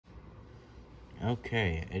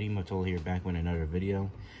Okay, Eddie Mottola here, back with another video.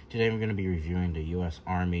 Today we're going to be reviewing the U.S.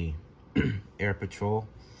 Army Air Patrol.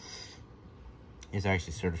 It's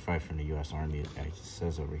actually certified from the U.S. Army, it actually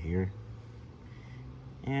says over here.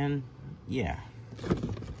 And yeah,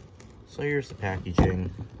 so here's the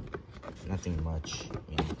packaging. Nothing much.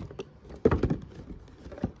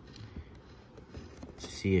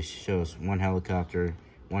 See, it shows one helicopter,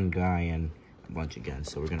 one guy, and a bunch of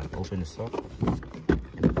guns. So we're going to open this up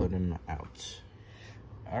and put him out.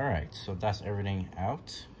 Alright, so that's everything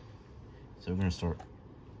out. So we're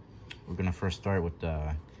gonna first start with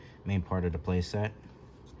the main part of the play set.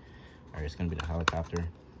 Alright, it's gonna be the helicopter.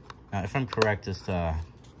 Now, if I'm correct, it's the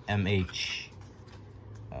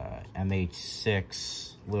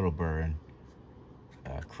MH6 Little Bird.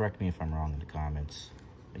 Correct me if I'm wrong in the comments.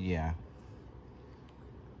 But yeah.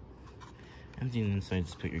 Empty inside,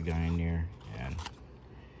 just put your guy in there. And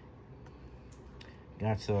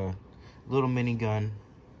got a little mini gun.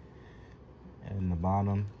 And in the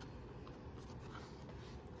bottom,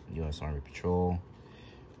 U.S. Army Patrol.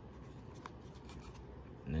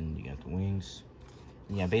 And then you got the wings.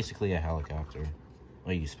 And yeah, basically a helicopter.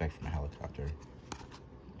 What you expect from a helicopter.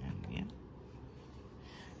 And yeah.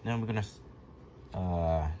 Now we're gonna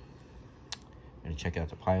check out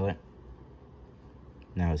the pilot.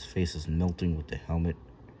 Now his face is melting with the helmet.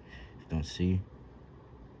 If you don't see.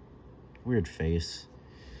 Weird face.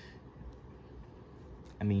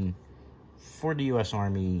 I mean, for the U.S.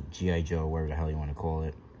 Army, G.I. Joe, whatever the hell you want to call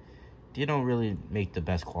it, they don't really make the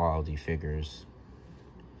best quality figures.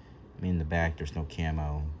 I mean, in the back, there's no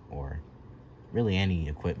camo or really any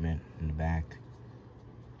equipment in the back.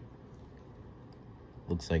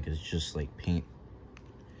 Looks like it's just like paint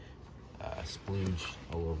splooge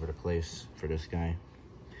all over the place for this guy.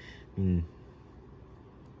 I mean,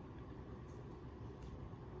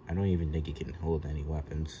 I don't even think he can hold any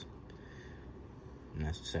weapons. And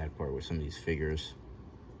that's the sad part with some of these figures.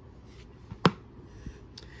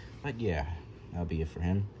 But yeah, that'll be it for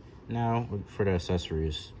him. Now, for the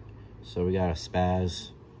accessories. So we got a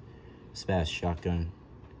Spaz shotgun.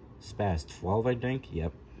 Spaz 12, I think.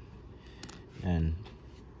 Yep. And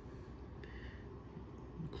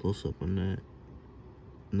close up on that.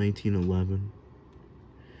 1911.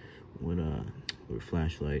 With a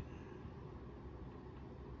flashlight.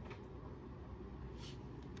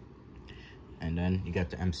 And then you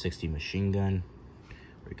got the M60 machine gun,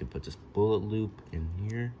 where you can put this bullet loop in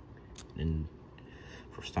here, and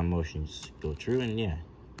for stun motions go through, and yeah,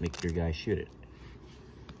 make your guy shoot it.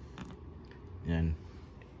 And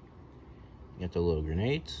you got the little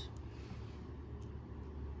grenades.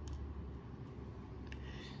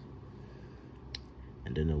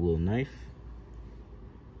 And then a little knife.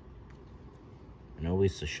 And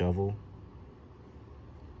always the shovel.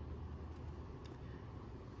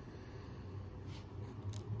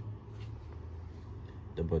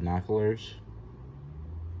 The binoculars.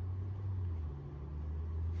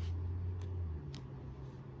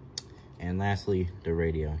 And lastly, the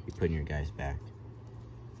radio. You put in your guy's back.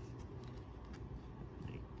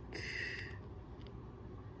 If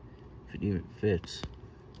it even fits.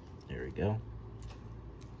 There we go.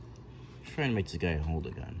 Just trying to make this guy hold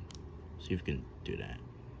a gun. See if we can do that.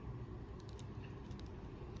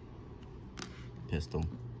 Pistol.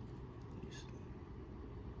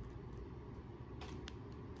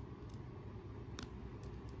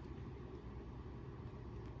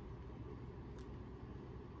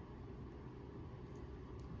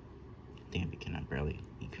 Damn, he can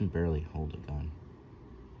barely hold a gun.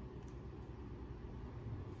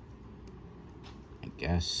 I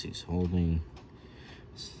guess he's holding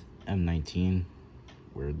M19,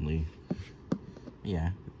 weirdly.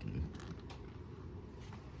 Yeah.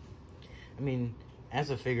 I mean, as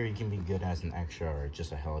a figure, he can be good as an extra or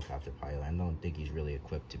just a helicopter pilot. I don't think he's really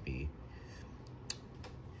equipped to be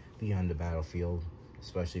on the battlefield,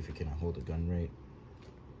 especially if he cannot hold a gun right.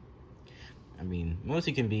 I mean,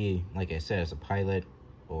 mostly can be, like I said, as a pilot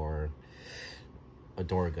or a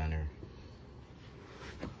door gunner.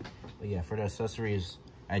 But yeah, for the accessories,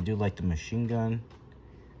 I do like the machine gun.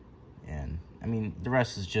 And, I mean, the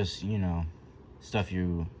rest is just, you know, stuff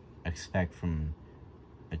you expect from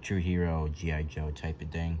a true hero, G.I. Joe type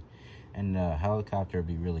of thing. And the helicopter would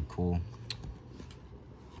be really cool.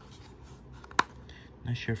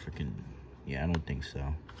 Not sure if I can... Yeah, I don't think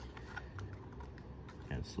so.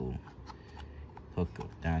 Got this little hook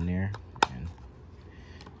down there. And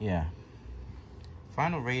yeah.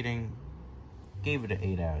 Final rating, gave it an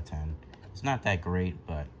 8 out of 10. It's not that great,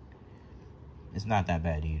 but it's not that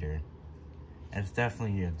bad either. And it's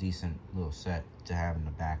definitely a decent little set to have in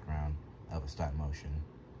the background of a stop motion.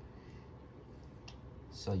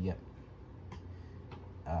 So, yep.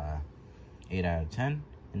 8 out of 10.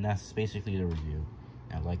 And that's basically the review.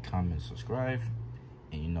 Now like, comment, subscribe,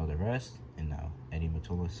 and you know the rest. And now Eddie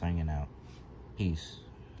Matola signing out. Peace.